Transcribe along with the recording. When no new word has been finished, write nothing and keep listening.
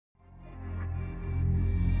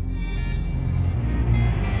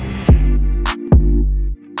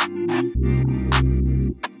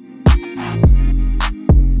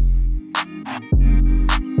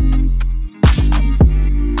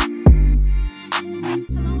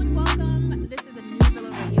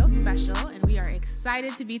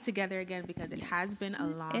excited to be together again because it has been a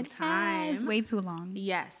long time. It has, way too long.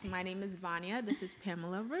 Yes, my name is Vanya. This is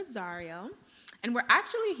Pamela Rosario. And we're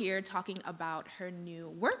actually here talking about her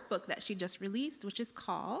new workbook that she just released, which is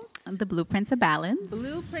called The Blueprint to Balance.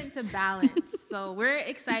 Blueprint to Balance. So we're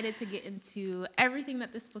excited to get into everything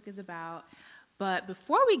that this book is about. But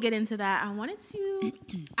before we get into that, I wanted to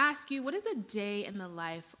ask you, what is a day in the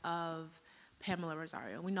life of Pamela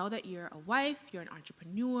Rosario? We know that you're a wife, you're an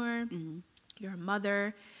entrepreneur, you're a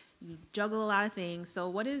mother, you juggle a lot of things. So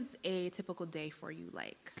what is a typical day for you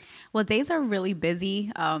like? Well, days are really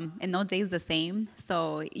busy, and no day's the same.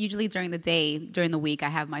 So usually during the day, during the week, I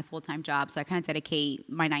have my full-time job. So I kind of dedicate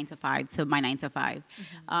my 9 to 5 to my 9 to 5.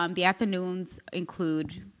 The afternoons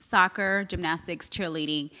include soccer, gymnastics,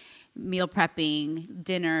 cheerleading, meal prepping,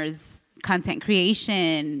 dinners, content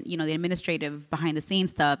creation, you know, the administrative behind the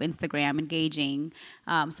scenes stuff, Instagram, engaging.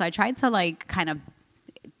 So I tried to kind of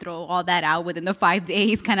throw all that out within the 5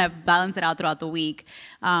 days, kind of balance it out throughout the week.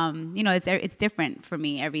 You know, it's different for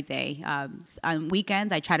me every day. On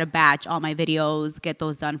weekends, I try to batch all my videos, get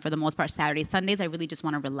those done for the most part. Saturdays, Sundays, I really just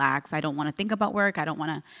want to relax. I don't want to think about work. I don't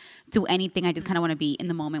want to do anything. I just kind of want to be in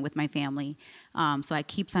the moment with my family. So I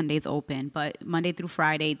keep Sundays open. But Monday through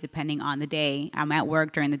Friday, depending on the day, I'm at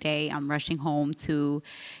work during the day. I'm rushing home to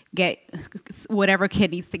get whatever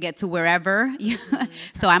kid needs to get to wherever.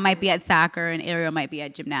 So I might be at soccer, and Ariel might be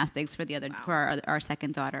at gymnastics for our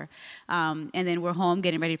second daughter. And then we're home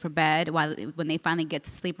getting ready for bed. When they finally get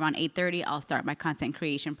to sleep around 8:30, I'll start my content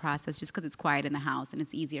creation process just because it's quiet in the house and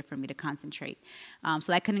it's easier for me to concentrate.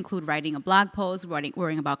 So that can include writing a blog post,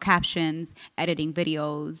 worrying about captions, editing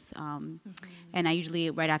videos. And I usually,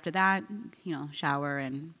 right after that, you know, shower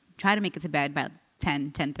and try to make it to bed by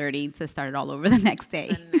 10:30 to start it all over the next day.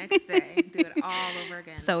 The next day, do it all over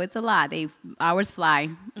again. So it's a lot. Hours fly,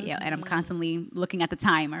 and I'm constantly looking at the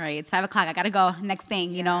time. All right, it's 5 o'clock. I gotta go. Next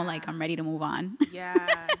thing, you know, I'm ready to move on. Yeah,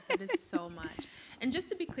 that is so much. And just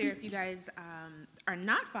to be clear, if you guys are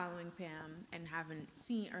not following Pam and haven't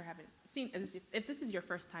seen, if this is your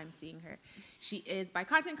first time seeing her, she is, by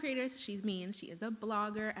content creators, she is a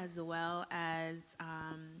blogger as well as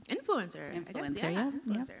influencer.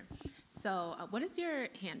 Influencer. So what is your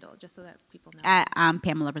handle, just so that people know? I'm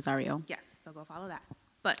Pamela Rosario. Yes, so go follow that.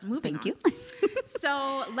 But moving on. Thank you.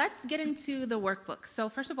 So let's get into the workbook. So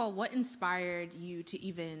first of all, what inspired you to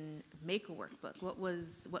even make a workbook?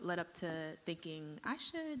 What led up to thinking I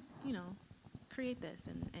should, you know, create this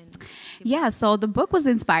so the book was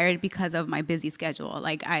inspired because of my busy schedule.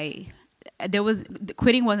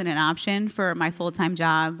 Quitting wasn't an option for my full-time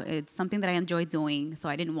job. It's something that I enjoy doing, so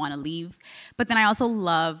I didn't want to leave. But then I also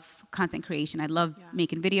love content creation. I love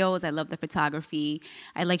making videos. I love the photography.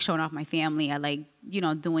 I like showing off my family. I like, you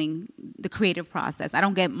know, doing the creative process. I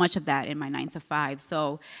don't get much of that in my 9 to 5.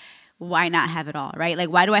 So why not have it all, right? Like,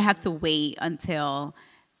 why do I have to wait until,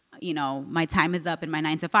 you know, my time is up in my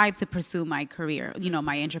 9 to 5 to pursue my career, you know,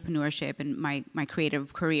 my entrepreneurship and my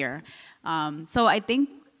creative career? So I think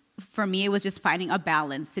for me, it was just finding a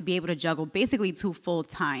balance to be able to juggle basically 2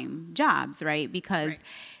 full-time jobs, right? Because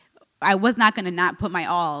I was not going to not put my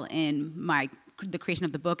all in the creation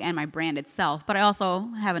of the book and my brand itself, but I also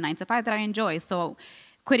have a 9 to 5 that I enjoy. So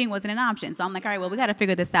quitting wasn't an option. So I'm like, all right, well, we got to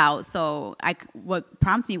figure this out. So what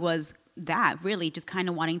prompted me was that really just kind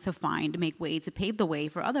of wanting to pave the way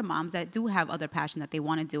for other moms that do have other passion that they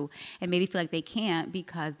want to do and maybe feel like they can't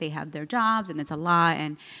because they have their jobs and it's a lot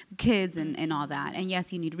and kids and all that. And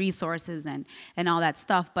yes, you need resources and all that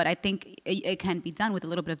stuff, but I think it can be done with a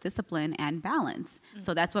little bit of discipline and balance.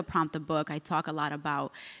 So that's what prompted the book. I talk a lot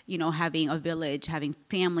about, you know, having a village, having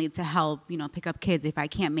family to help, you know, pick up kids. If I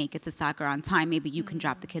can't make it to soccer on time, maybe you can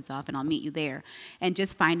drop the kids off and I'll meet you there. And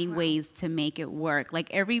just finding ways to make it work.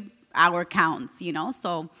 Like every hour counts, you know,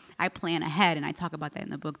 so I plan ahead, and I talk about that in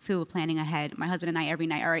the book too, planning ahead. My husband and I every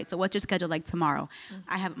night, all right, so what's your schedule like tomorrow?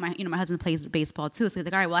 I have my husband plays baseball too, so he's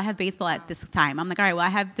like, all right, well, I have baseball at this time. I'm like, all right, well, I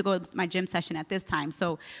have to go to my gym session at this time.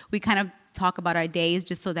 So we kind of talk about our days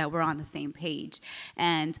just so that we're on the same page.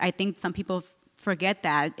 And I think some people forget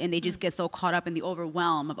that, and they just get so caught up in the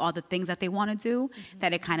overwhelm of all the things that they want to do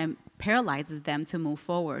that it kind of paralyzes them to move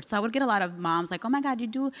forward. So I would get a lot of moms like, oh my God, you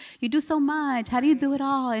do so much. How do you do it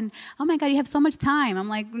all? And oh my God, you have so much time. I'm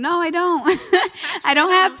like, no, I don't. I don't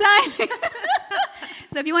have time.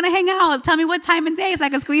 So if you want to hang out, tell me what time and day so I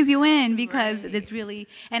can squeeze you in, because it's really,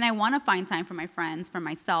 and I want to find time for my friends, for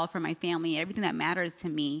myself, for my family, everything that matters to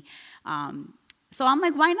me. So I'm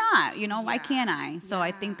like, why not? You know, why can't I? So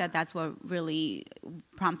I think that that's what really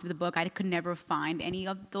prompted the book. I could never find any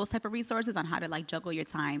of those type of resources on how to like juggle your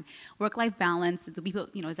time. Work-life balance, do people,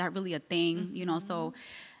 you know, is that really a thing? You know, so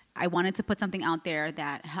I wanted to put something out there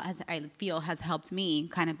that I feel has helped me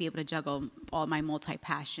kind of be able to juggle all my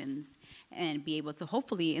multi-passions and be able to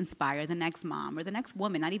hopefully inspire the next mom or the next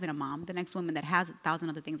woman, not even a mom, the next woman that has 1,000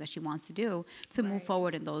 other things that she wants to do to move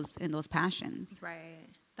forward in those passions. Right.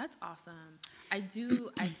 That's awesome. I do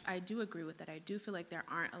agree with that. I do feel like there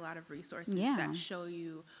aren't a lot of resources that show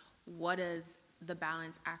you what does the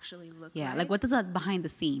balance actually look like. Yeah, like what does that behind the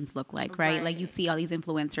scenes look like, right? Like you see all these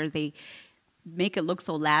influencers, they make it look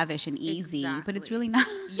so lavish and easy, but it's really not.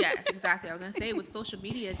 Yes, exactly. I was going to say with social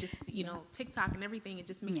media, just, TikTok and everything, it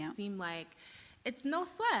just makes it seem like it's no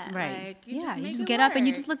sweat. Right. Like, you just get up and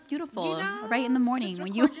you just look beautiful right in the morning. Just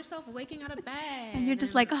when you yourself waking out of bed. And you're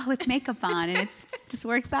just like, oh, it's makeup on and it just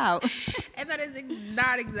works out. And that is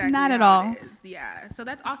not exactly not at how all. It is. Yeah. So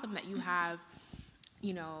that's awesome that you have,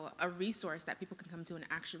 a resource that people can come to and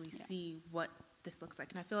actually see what this looks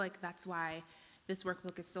like. And I feel like that's why this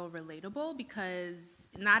workbook is so relatable, because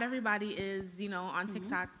not everybody is, on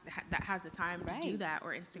TikTok that has the time to do that,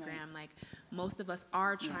 or Instagram. Like, most of us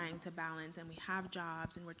are trying to balance, and we have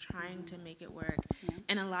jobs, and we're trying to make it work.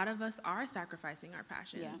 And a lot of us are sacrificing our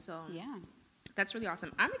passion. So that's really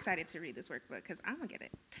awesome. I'm excited to read this workbook because I'm going to get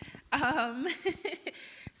it.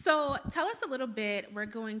 So tell us a little bit. We're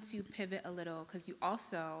going to pivot a little because you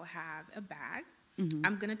also have a bag.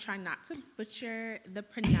 I'm going to try not to butcher the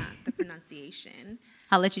pronunciation.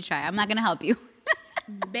 I'll let you try. I'm not going to help you.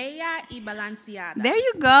 Bella y balanceada. There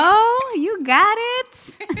you go. You got it.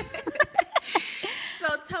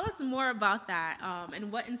 So tell us more about that,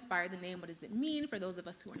 and what inspired the name. What does it mean for those of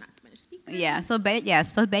us who are not Spanish speakers? So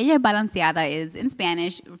Bella Balanceada is in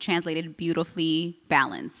Spanish translated beautifully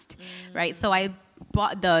balanced, right? So I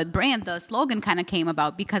bought the slogan kind of came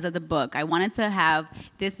about because of the book. I wanted to have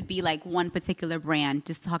this be like one particular brand,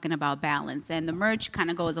 just talking about balance, and the merch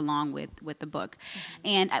kind of goes along with the book.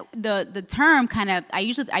 And the term kind of, I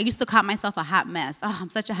used to call myself a hot mess. Oh,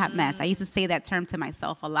 I'm such a hot mess. I used to say that term to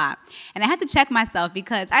myself a lot, and I had to check myself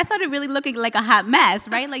because I started really looking like a hot mess,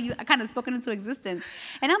 right? Like I kind of spoken into existence,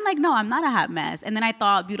 and I'm like, no, I'm not a hot mess. And then I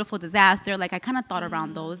thought beautiful disaster. Like I kind of thought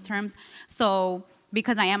around those terms. So,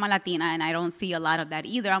 because I am a Latina and I don't see a lot of that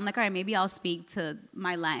either, I'm like, all right, maybe I'll speak to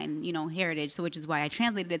my Latin, heritage. So which is why I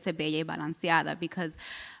translated it to Bella Balanceada, because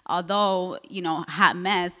although, hot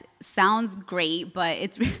mess sounds great, but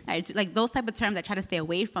it's like those type of terms, I try to stay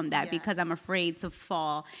away from that because I'm afraid to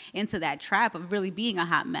fall into that trap of really being a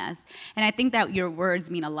hot mess. And I think that your words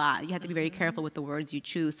mean a lot. You have to be very careful with the words you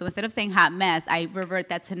choose. So instead of saying hot mess, I revert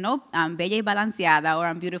that to no, I'm Bella Balanceada, or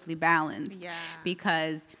I'm beautifully balanced. Yeah.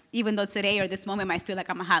 Because even though today or this moment might feel like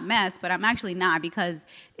I'm a hot mess, but I'm actually not, because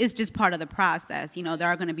it's just part of the process. There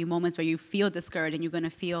are going to be moments where you feel discouraged and you're going to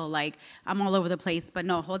feel like I'm all over the place, but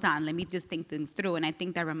no, hold on, let me just think things through. And I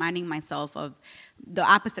think that reminding myself of the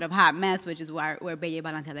opposite of hot mess, which is where Bella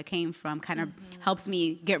Balanceada came from, kind of helps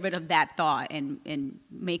me get rid of that thought and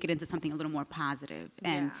make it into something a little more positive.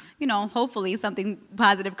 And, hopefully something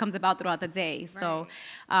positive comes about throughout the day. Right.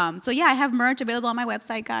 So I have merch available on my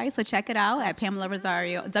website, guys. So check it out at Pamela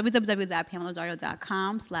Rosario,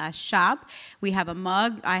 www.pamelarosario.com/shop. We have a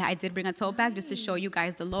mug. I did bring a tote bag just to show you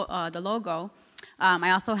guys the logo.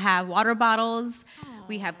 I also have water bottles. Aww.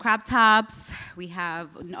 We have crop tops. We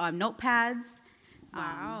have notepads.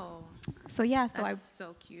 Wow. That's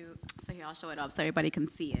so cute. So here, I'll show it up so everybody can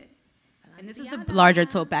see it. And this is the larger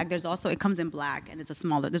tote bag. It comes in black, and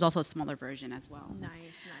there's also a smaller version as well. Nice.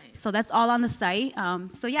 So that's all on the site.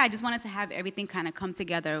 I just wanted to have everything kind of come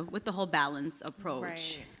together with the whole balance approach.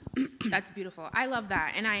 Right. That's beautiful. I love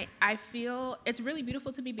that. And I feel it's really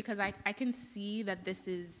beautiful to me because I can see that this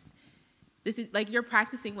is like you're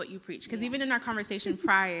practicing what you preach. Because even in our conversation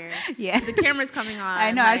prior, the camera's coming on. I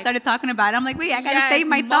know. I started talking about it. I'm like, wait, I got to save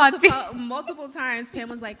my thoughts. Multiple times, Pam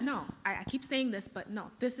was like, no, I keep saying this, but no,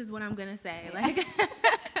 this is what I'm going to say. Like,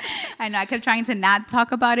 I know. I kept trying to not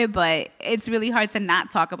talk about it, but it's really hard to not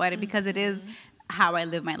talk about it because it is how I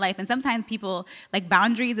live my life. And sometimes people, like,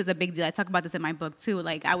 boundaries is a big deal. I talk about this in my book too.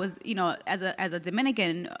 Like, I was, as a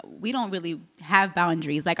Dominican, we don't really have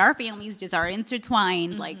boundaries. Like, our families just are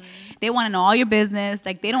intertwined. Like, they want to know all your business.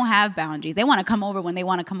 Like, they don't have boundaries. They want to come over when they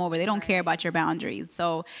want to come over. They don't care about your boundaries.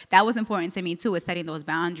 So that was important to me too, is setting those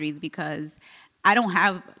boundaries, because I don't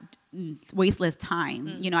have wasteless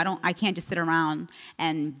time. I can't just sit around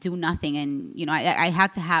and do nothing. And, I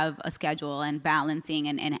had to have a schedule and balancing,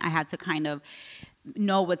 and I had to kind of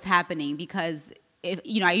know what's happening, because if,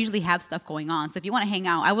 I usually have stuff going on. So if you want to hang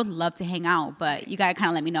out, I would love to hang out, but you got to kind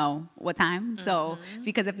of let me know what time. So,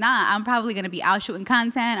 because if not, I'm probably going to be out shooting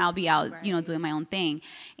content. I'll be out, doing my own thing.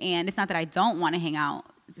 And it's not that I don't want to hang out.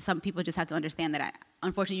 Some people just have to understand that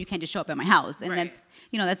unfortunately you can't just show up at my house, and Right.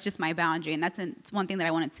 that's just my boundary, and it's one thing that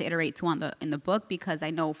I wanted to iterate to in the book, because I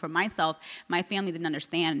know for myself, my family didn't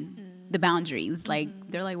understand the boundaries. Like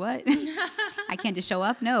they're like, what? I can't just show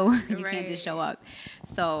up? No, you can't just show up.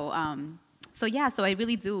 So I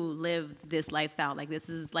really do live this lifestyle. Like, this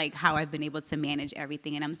is like how I've been able to manage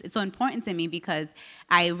everything. And it's so important to me because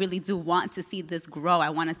I really do want to see this grow. I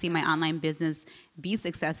want to see my online business be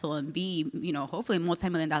successful and be, hopefully a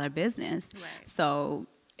multi-million-dollar business. Right. So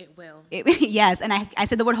it will. Yes, and I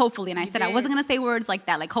said the word hopefully, and I said I did. wasn't going to say words like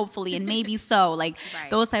that, like hopefully and maybe so. Like Right.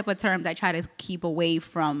 those type of terms I try to keep away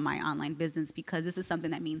from my online business because this is something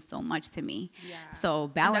that means so much to me. Yeah. So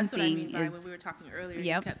And balancing that's what I mean by is... when we were talking earlier,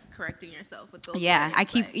 Yep. you kept correcting yourself with those Yeah, words, I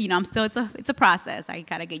keep, like, I'm still, it's a process. I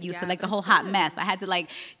gotta get used to Yeah, like the but whole it's hot good. mess. I had to like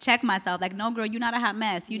check myself, like, no, girl, you're not a hot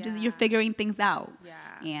mess. You're Yeah. figuring things out. Yeah.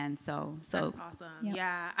 And so That's awesome. yep.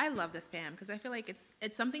 Yeah, I love this, Pam, because I feel like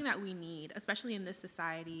it's something that we need, especially in this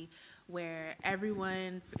society where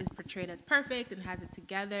everyone is portrayed as perfect and has it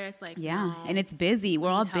together. It's like, Yeah, no, and it's busy. We're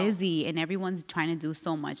all need help. busy, and everyone's trying to do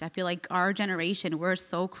so much. I feel like our generation, we're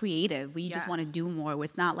so creative. We just Yeah. want to do more.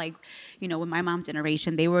 It's not like, with my mom's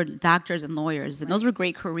generation, they were doctors and lawyers, and those were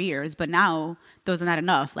great careers. But now those are not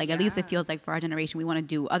enough. Like, at least it Yeah. feels like for our generation, we want to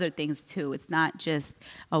do other things too. It's not just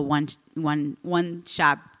a one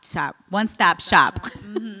stop shop.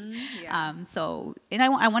 Yeah. And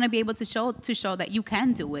I want to be able to show that you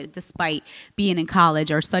can do it despite being in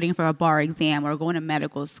college or studying for a bar exam or going to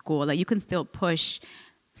medical school. That you can still push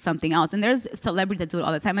something else. And there's celebrities that do it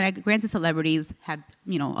all the time. And granted, celebrities have,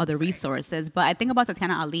 other resources. But I think about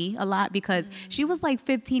Tatiana Ali a lot because she was like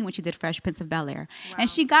 15 when she did Fresh Prince of Bel-Air. Wow. And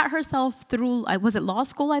she got herself through, was it law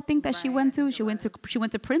school, I think, that she Right, went I to? think She it went to was. she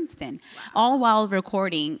went to Princeton, Wow. all while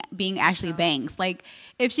recording, being Ashley Show. Banks. Like,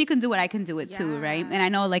 if she can do it, I can do it too, right? Yeah. And I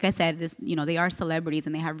know, like I said, this, they are celebrities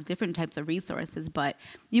and they have different types of resources, but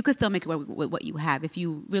you could still make it work with what you have if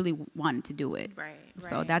you really wanted to do it. Right.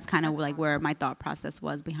 So right. that's kind of like awesome. where my thought process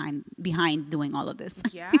was behind doing all of this.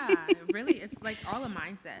 Yeah, really, it's like all a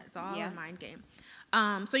mindset. It's all Yeah. a mind game.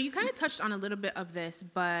 So you kind of touched on a little bit of this,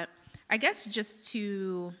 but I guess just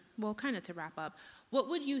to wrap up, what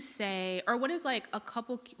would you say, or what is like a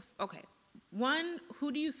couple? Okay, one,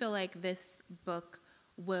 who do you feel like this book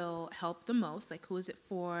will help the most? Like, who is it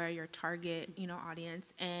for? Your target,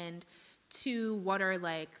 audience, and two, what are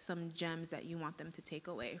like some gems that you want them to take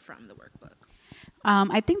away from the workbook?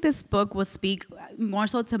 I think this book will speak more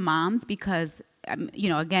so to moms because,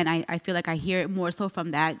 again, I feel like I hear it more so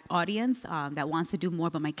from that audience that wants to do more,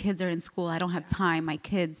 but my kids are in school. I don't have time. My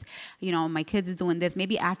kids is doing this.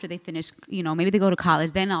 Maybe after they finish, maybe they go to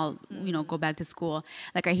college, then I'll, go back to school.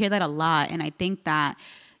 Like, I hear that a lot, and I think that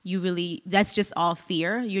that's just all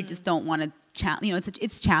fear. You just don't want to.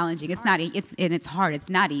 It's challenging. It's not. It's hard. It's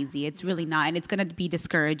not easy. It's really not, and it's going to be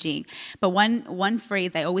discouraging. But one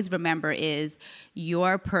phrase I always remember is,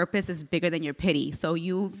 "Your purpose is bigger than your pity." So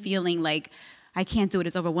you feeling like I can't do it,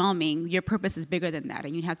 it's overwhelming. Your purpose is bigger than that,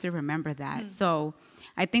 and you have to remember that. So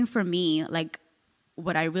I think for me, like,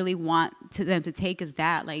 what I really want them to take is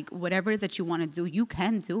that, like, whatever it is that you want to do, you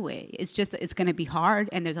can do it. It's just, it's going to be hard,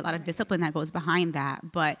 and there's a lot of discipline that goes behind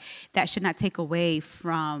that. But that should not take away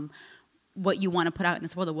from what you want to put out in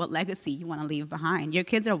this world or what legacy you want to leave behind. Your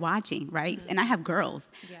kids are watching, right? And I have girls.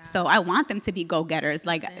 Yeah. So I want them to be go-getters.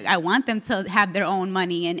 Like, Same. I want them to have their own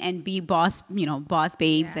money and be boss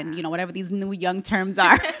babes Yeah. and, whatever these new young terms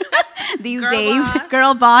are these Girl days. boss.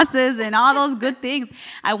 Girl bosses and all those good things.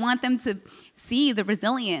 I want them to see the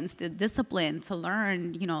resilience, the discipline to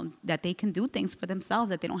learn, that they can do things for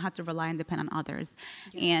themselves, that they don't have to rely and depend on others.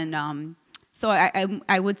 Yeah. And so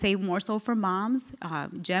I would say more so for moms,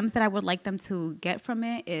 gems that I would like them to get from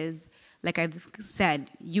it is, like I've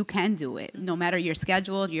said, you can do it. No matter your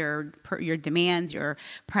schedule, your demands, your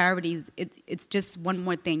priorities, it's just one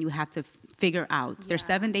more thing you have to figure out. Yeah. There's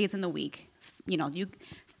 7 days in the week. You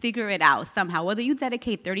figure it out somehow. Whether you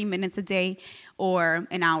dedicate 30 minutes a day or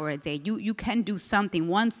an hour a day, you can do something,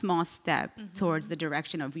 one small step towards the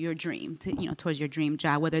direction of your dream, towards your dream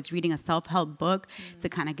job, whether it's reading a self-help book to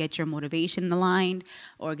kind of get your motivation aligned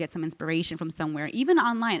or get some inspiration from somewhere. Even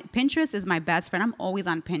online, Pinterest is my best friend. I'm always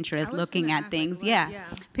on Pinterest looking at things.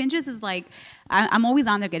 Pinterest is like, I'm always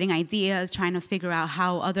on there getting ideas, trying to figure out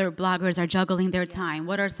how other bloggers are juggling their time.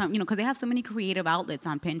 What are some, because they have so many creative outlets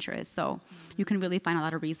on Pinterest. So you can really find a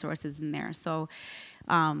lot of resources in there. So,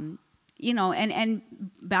 and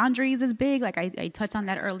boundaries is big. Like I touched on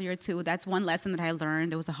that earlier too. That's one lesson that I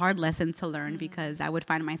learned. It was a hard lesson to learn because I would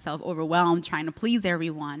find myself overwhelmed trying to please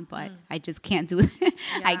everyone, but I just can't do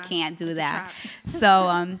I can't do that.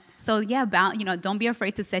 So yeah, don't be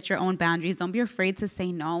afraid to set your own boundaries. Don't be afraid to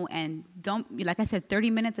say no, and like I said,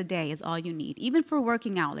 30 minutes a day is all you need. Even for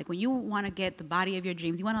working out, like when you want to get the body of your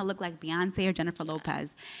dreams, you want to look like Beyonce or Jennifer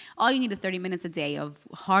Lopez. All you need is 30 minutes a day of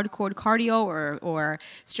hardcore cardio or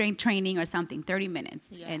strength training or something. 30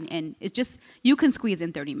 minutes, and it's just you can squeeze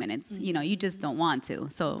in 30 minutes. You just don't want to.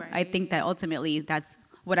 So I think that ultimately that's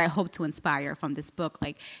what I hope to inspire from this book.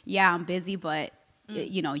 Like, yeah, I'm busy, but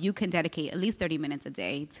you can dedicate at least 30 minutes a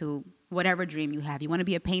day to whatever dream you have. You want to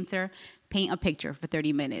be a painter, paint a picture for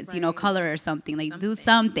 30 minutes, color or something. Like, do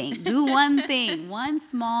something. Do one thing, one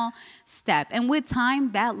small step. And with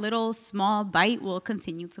time, that little small bite will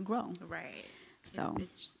continue to grow. Right. So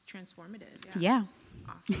it's transformative. Yeah.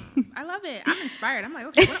 Awesome. I love it. I'm inspired. I'm like,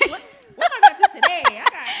 okay, what am I going to do today?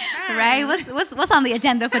 Right? What's on the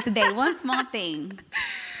agenda for today? One small thing.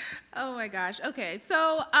 Oh my gosh. Okay.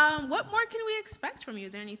 So, what more can we expect from you?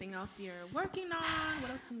 Is there anything else you're working on?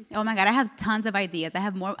 What else can we see? Oh my God, I have tons of ideas.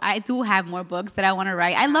 I do have more books that I want to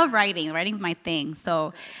write. I love writing. Writing's my thing.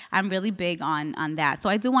 So I'm really big on that. So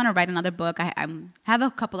I do want to write another book. I have a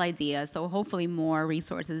couple ideas. So hopefully more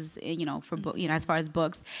resources, for book, as far as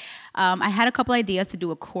books. I had a couple ideas to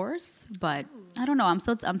do a course, but I don't know. I'm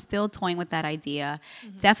still toying with that idea.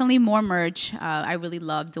 Definitely more merch. I really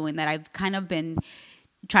love doing that. I've kind of been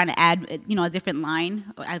trying to add, a different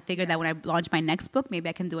line. I figured that when I launch my next book, maybe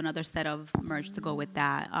I can do another set of merch to go with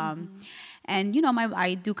that. And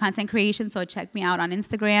I do content creation, so check me out on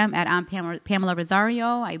Instagram at Pamela Rosario.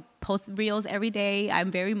 I post reels every day.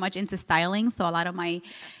 I'm very much into styling, so a lot of my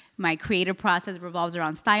creative process revolves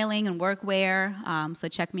around styling and workwear. So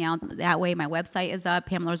check me out that way. My website is up,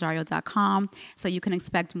 PamelaRosario.com. So you can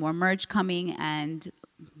expect more merch coming and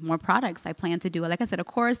more products. I plan to do, like I said, a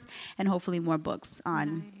course and hopefully more books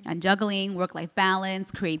on juggling, work-life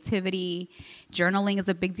balance, creativity. Journaling is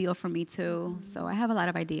a big deal for me too. So I have a lot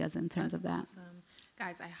of ideas in terms of that. Awesome.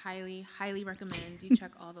 Guys, I highly, highly recommend you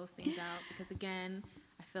check all those things out because, again,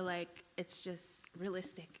 I feel like it's just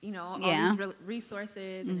realistic. All these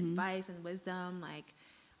resources and advice and wisdom, like,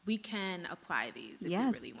 we can apply these if we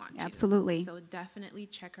really want to. Absolutely. So definitely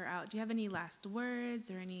check her out. Do you have any last words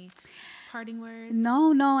or any parting words?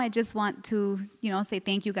 No. I just want to, say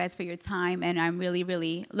thank you guys for your time, and I'm really,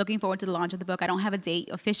 really looking forward to the launch of the book. I don't have a date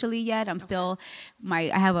officially yet. I'm still I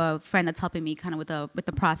have a friend that's helping me kind of with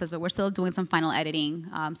the process, but we're still doing some final editing.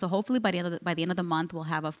 So hopefully by the end of the month we'll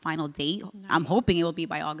have a final date. Nice. I'm hoping it will be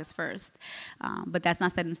by August 1st, but that's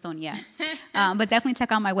not set in stone yet. But definitely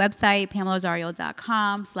check out my website,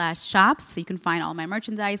 PamelaRosario.com/shops, so you can find all my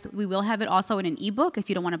merchandise. We will have it also in an ebook. If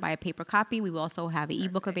you don't want to buy a paper copy, we will also have an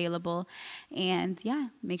ebook available. And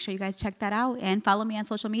make sure you guys check that out and follow me on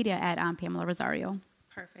social media at Pamela Rosario.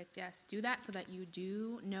 Perfect. Yes, do that so that you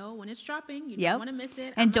do know when it's dropping. You don't want to miss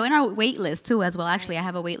it. And join our wait list too as well. Actually, I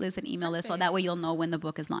have a wait list and email list, so that way you'll know when the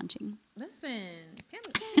book is launching. Listen,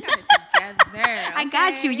 Pamela, you got it together. Okay? I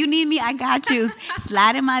got you. You need me, I got you.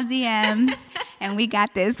 Slide in my DMs, and we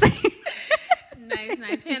got this.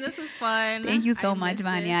 Nice. Pam, this was fun. Thank you so much,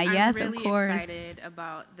 Vanya. Yes, really of course. I'm really excited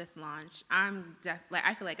about this launch. I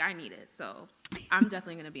feel like I need it, so I'm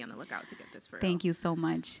definitely going to be on the lookout to get this for real. Thank you so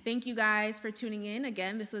much. Thank you guys for tuning in.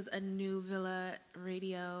 Again, this was a New Villa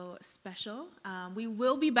Radio special. We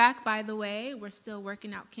will be back, by the way. We're still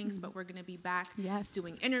working out kinks, but we're going to be back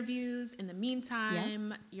doing interviews. In the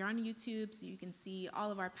meantime, you're on YouTube, so you can see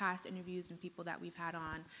all of our past interviews and people that we've had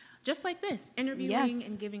on. Just like this, interviewing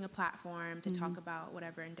and giving a platform to talk about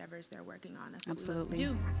whatever endeavors they're working on. That's what we love to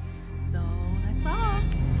do. So that's all.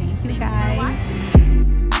 Thank you, Thanks guys. for watching.